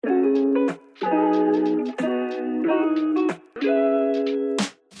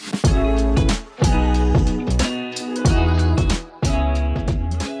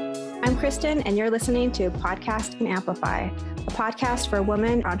Kristen, and you're listening to Podcast and Amplify, a podcast for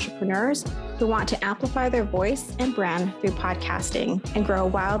women entrepreneurs who want to amplify their voice and brand through podcasting and grow a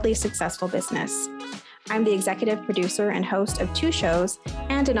wildly successful business. I'm the executive producer and host of 2 shows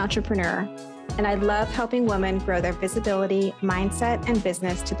and an entrepreneur, and I love helping women grow their visibility, mindset, and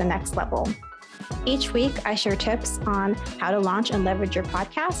business to the next level. Each week, I share tips on how to launch and leverage your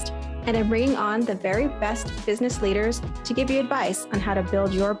podcast, and I'm bringing on the very best business leaders to give you advice on how to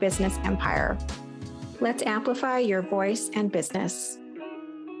build your business empire. Let's amplify your voice and business.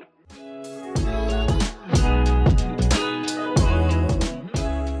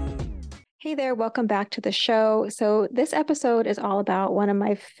 Hey there, welcome back to the show. So this episode is all about one of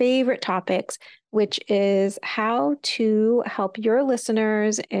my favorite topics, which is how to help your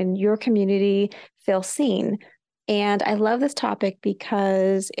listeners and your community feel seen. And I love this topic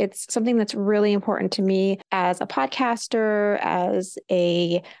because it's something that's really important to me as a podcaster, as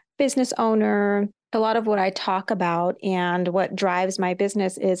a business owner. A lot of what I talk about and what drives my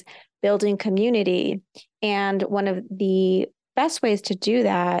business is building community. And one of the best ways to do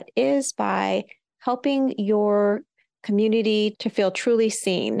that is by helping your community to feel truly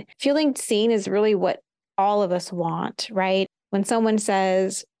seen. Feeling seen is really what all of us want, right? When someone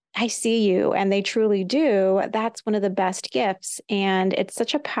says, I see you, and they truly do, that's one of the best gifts. And it's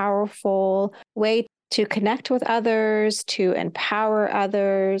such a powerful way to connect with others, to empower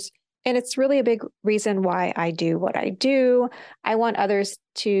others. And it's really a big reason why I do what I do. I want others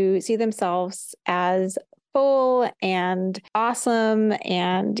to see themselves as full and awesome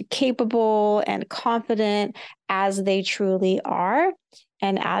and capable and confident as they truly are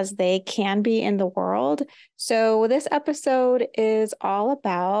and as they can be in the world. So this episode is all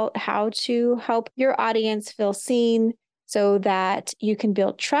about how to help your audience feel seen so that you can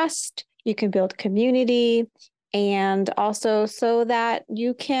build trust, you can build community, and also so that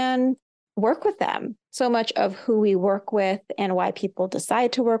you can work with them. So much of who we work with and why people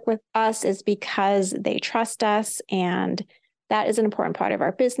decide to work with us is because they trust us. And that is an important part of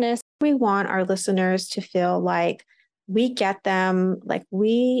our business. We want our listeners to feel like we get them, like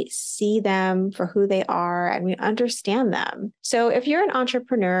we see them for who they are and we understand them. So if you're an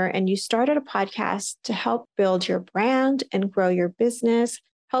entrepreneur and you started a podcast to help build your brand and grow your business,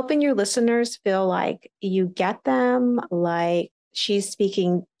 helping your listeners feel like you get them, like she's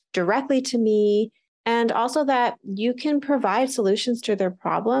speaking directly to me, and also that you can provide solutions to their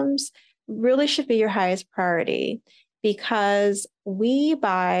problems really should be your highest priority, because we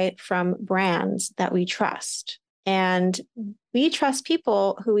buy from brands that we trust. And we trust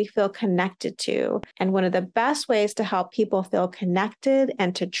people who we feel connected to. And one of the best ways to help people feel connected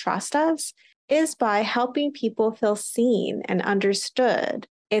and to trust us is by helping people feel seen and understood.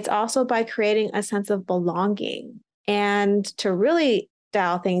 It's also by creating a sense of belonging. And to really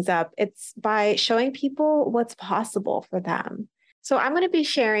dial things up, it's by showing people what's possible for them. So I'm going to be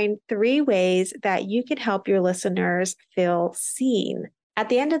sharing 3 ways that you can help your listeners feel seen. At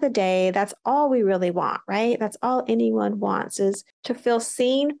the end of the day, that's all we really want, right? That's all anyone wants, is to feel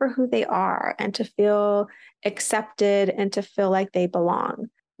seen for who they are and to feel accepted and to feel like they belong.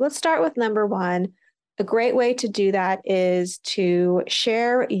 Let's start with number 1. A great way to do that is to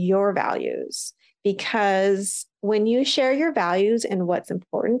share your values, because when you share your values and what's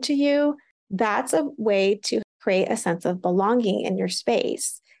important to you, that's a way to create a sense of belonging in your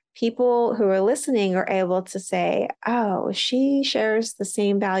space. People who are listening are able to say, oh, she shares the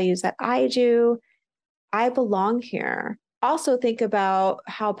same values that I do. I belong here. Also think about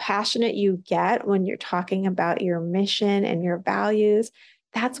how passionate you get when you're talking about your mission and your values.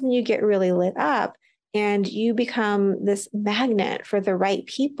 That's when you get really lit up and you become this magnet for the right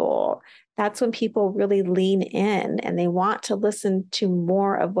people. That's when people really lean in and they want to listen to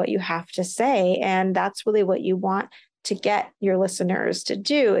more of what you have to say. And that's really what you want to get your listeners to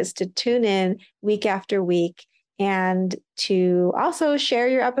do, is to tune in week after week and to also share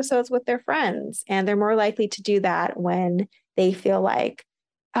your episodes with their friends. And they're more likely to do that when they feel like,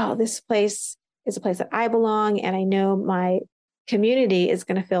 oh, this place is a place that I belong. And I know my community is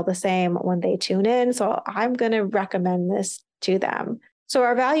going to feel the same when they tune in. So I'm going to recommend this to them. So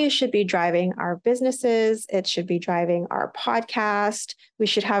our values should be driving our businesses. It should be driving our podcast. We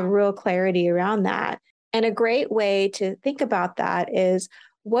should have real clarity around that. And a great way to think about that is,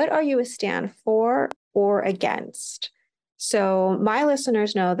 what are you a stand for or against? So my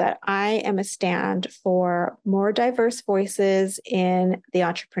listeners know that I am a stand for more diverse voices in the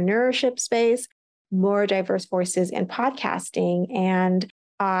entrepreneurship space, more diverse voices in podcasting. And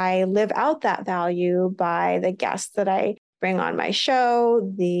I live out that value by the guests that I bring on my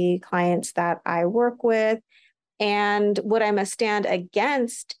show, the clients that I work with, And what I must stand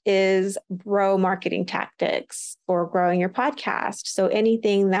against is bro marketing tactics for growing your podcast. So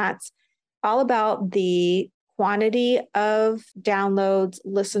anything that's all about the quantity of downloads,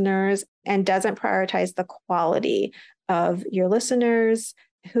 listeners, and doesn't prioritize the quality of your listeners,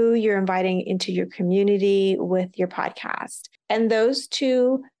 who you're inviting into your community with your podcast. And those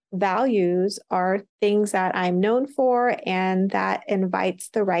two values are things that I'm known for, and that invites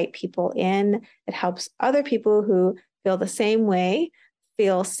the right people in. It helps other people who feel the same way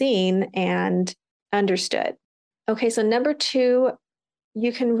feel seen and understood. Okay, so number two,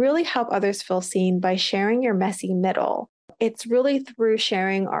 you can really help others feel seen by sharing your messy middle. It's really through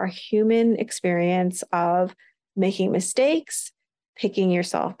sharing our human experience of making mistakes, picking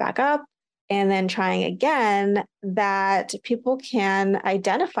yourself back up, and then trying again that people can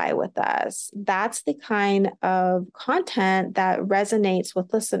identify with us. That's the kind of content that resonates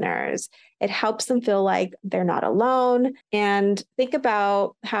with listeners. It helps them feel like they're not alone. And think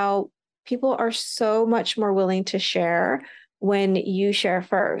about how people are so much more willing to share when you share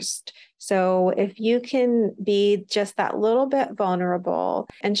first. So if you can be just that little bit vulnerable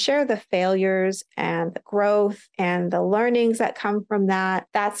and share the failures and the growth and the learnings that come from that,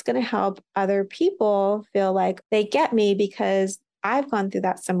 that's going to help other people feel like they get me because I've gone through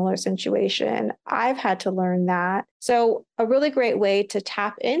that similar situation. I've had to learn that. So a really great way to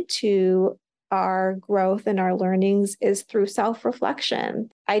tap into our growth and our learnings is through self-reflection.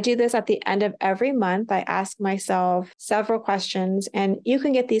 I do this at the end of every month. I ask myself several questions, and you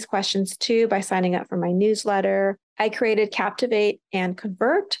can get these questions too by signing up for my newsletter. I created Captivate and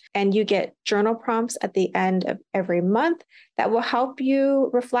Convert, and you get journal prompts at the end of every month that will help you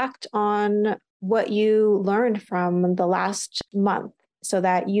reflect on what you learned from the last month so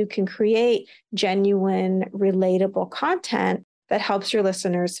that you can create genuine, relatable content that helps your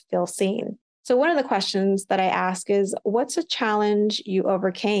listeners feel seen. So one of the questions that I ask is, what's a challenge you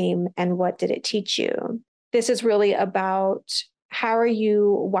overcame and what did it teach you? This is really about how are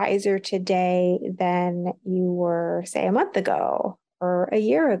you wiser today than you were, say, a month ago or a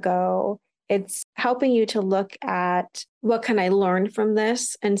year ago? It's helping you to look at what can I learn from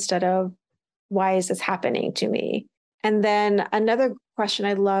this instead of why is this happening to me? And then another question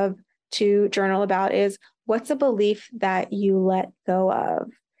I love to journal about is, what's a belief that you let go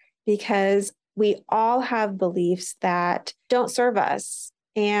of? Because we all have beliefs that don't serve us.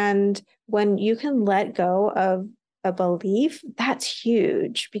 And when you can let go of a belief, that's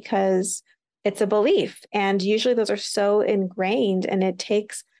huge because it's a belief. And usually those are so ingrained, and it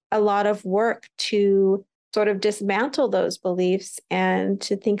takes a lot of work to sort of dismantle those beliefs and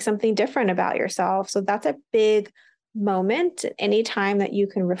to think something different about yourself. So that's a big moment. Anytime that you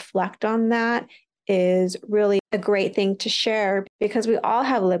can reflect on that is really a great thing to share because we all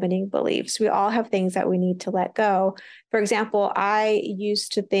have limiting beliefs. We all have things that we need to let go. For example, I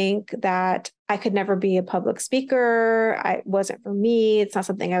used to think that I could never be a public speaker. It wasn't for me. It's not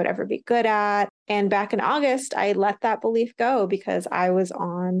something I would ever be good at. And back in August, I let that belief go because I was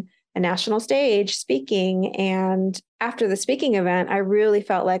on a national stage speaking. And after the speaking event, I really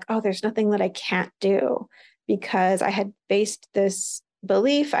felt like, oh, there's nothing that I can't do because I had faced this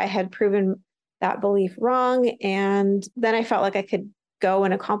belief. I had proven that belief wrong. And then I felt like I could go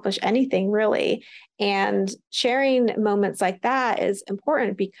and accomplish anything really. And sharing moments like that is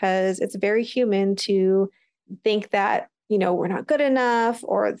important because it's very human to think that, we're not good enough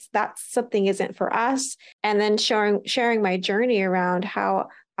or that something isn't for us. And then sharing my journey around how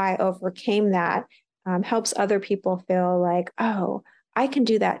I overcame that helps other people feel like, oh, I can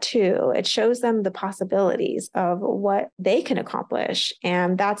do that too. It shows them the possibilities of what they can accomplish.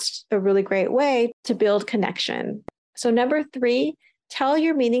 And that's a really great way to build connection. So number 3, tell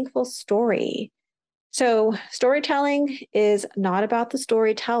your meaningful story. So storytelling is not about the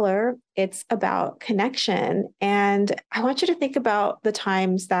storyteller. It's about connection. And I want you to think about the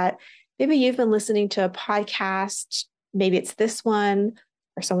times that maybe you've been listening to a podcast, maybe it's this one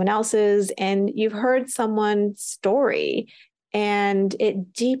or someone else's, and you've heard someone's story and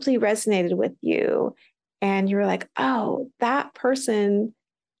it deeply resonated with you. And you were like, oh, that person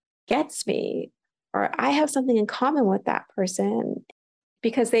gets me, or I have something in common with that person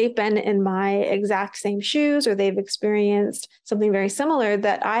because they've been in my exact same shoes or they've experienced something very similar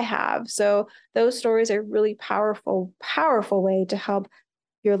that I have. So those stories are really powerful, powerful way to help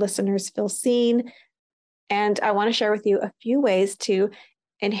your listeners feel seen. And I want to share with you a few ways to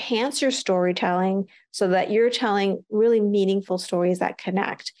enhance your storytelling so that you're telling really meaningful stories that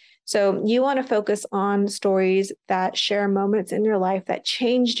connect. So you want to focus on stories that share moments in your life that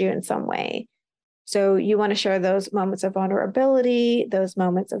changed you in some way. So you want to share those moments of vulnerability, those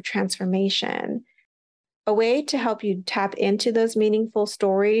moments of transformation. a way to help you tap into those meaningful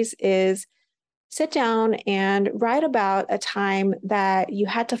stories is sit down and write about a time that you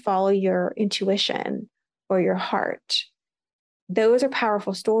had to follow your intuition or your heart. Those are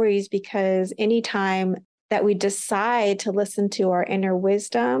powerful stories because anytime that we decide to listen to our inner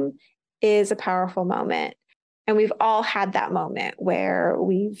wisdom is a powerful moment. And we've all had that moment where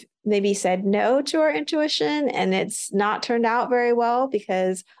we've maybe said no to our intuition and it's not turned out very well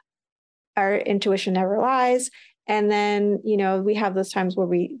because our intuition never lies. And then, we have those times where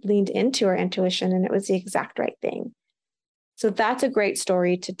we leaned into our intuition and it was the exact right thing. So that's a great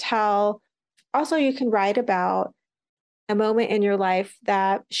story to tell. Also, you can write about a moment in your life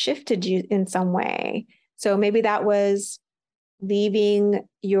that shifted you in some way. So maybe that was leaving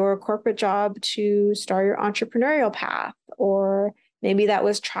your corporate job to start your entrepreneurial path, or maybe that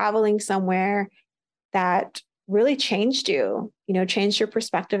was traveling somewhere that really changed you, changed your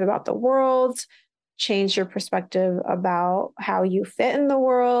perspective about the world, changed your perspective about how you fit in the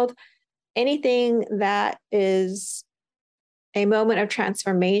world. Anything that is a moment of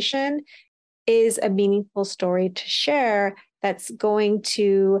transformation is a meaningful story to share that's going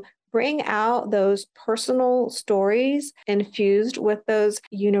to bring out those personal stories infused with those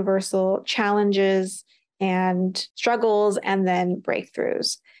universal challenges and struggles and then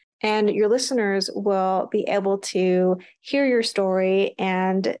breakthroughs. And your listeners will be able to hear your story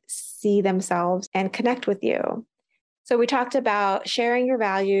and see themselves and connect with you. So we talked about sharing your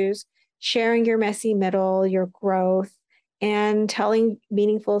values, sharing your messy middle, your growth, and telling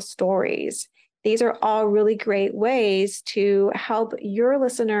meaningful stories. These are all really great ways to help your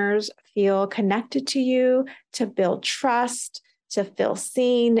listeners feel connected to you, to build trust, to feel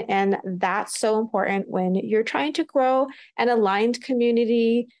seen. And that's so important when you're trying to grow an aligned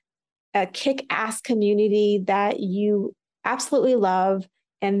community, a kick-ass community that you absolutely love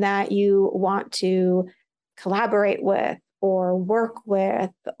and that you want to collaborate with or work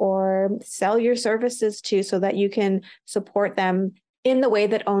with or sell your services to so that you can support them in the way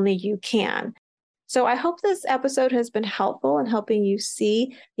that only you can. So I hope this episode has been helpful in helping you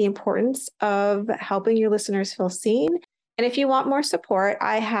see the importance of helping your listeners feel seen. And if you want more support,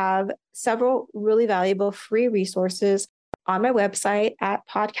 I have several really valuable free resources on my website at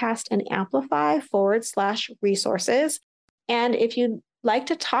podcastandamplify.com/resources. And if you'd like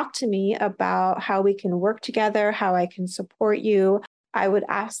to talk to me about how we can work together, how I can support you, I would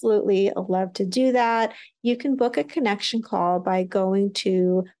absolutely love to do that. You can book a connection call by going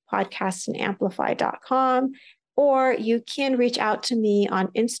to podcastandamplify.com, or you can reach out to me on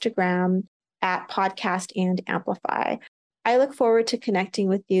Instagram at podcastandamplify. I look forward to connecting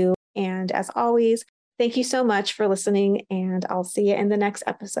with you. And as always, thank you so much for listening, and I'll see you in the next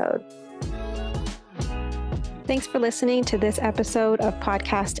episode. Thanks for listening to this episode of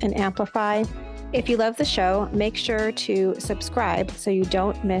Podcast and Amplify. If you love the show, make sure to subscribe so you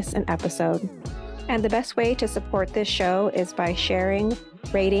don't miss an episode. And the best way to support this show is by sharing,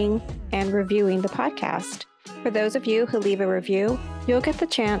 rating, and reviewing the podcast. For those of you who leave a review, you'll get the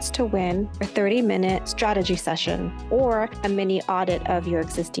chance to win a 30-minute strategy session or a mini audit of your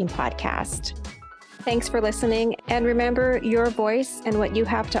existing podcast. Thanks for listening, and remember, your voice and what you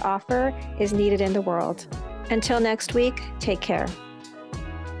have to offer is needed in the world. Until next week, take care.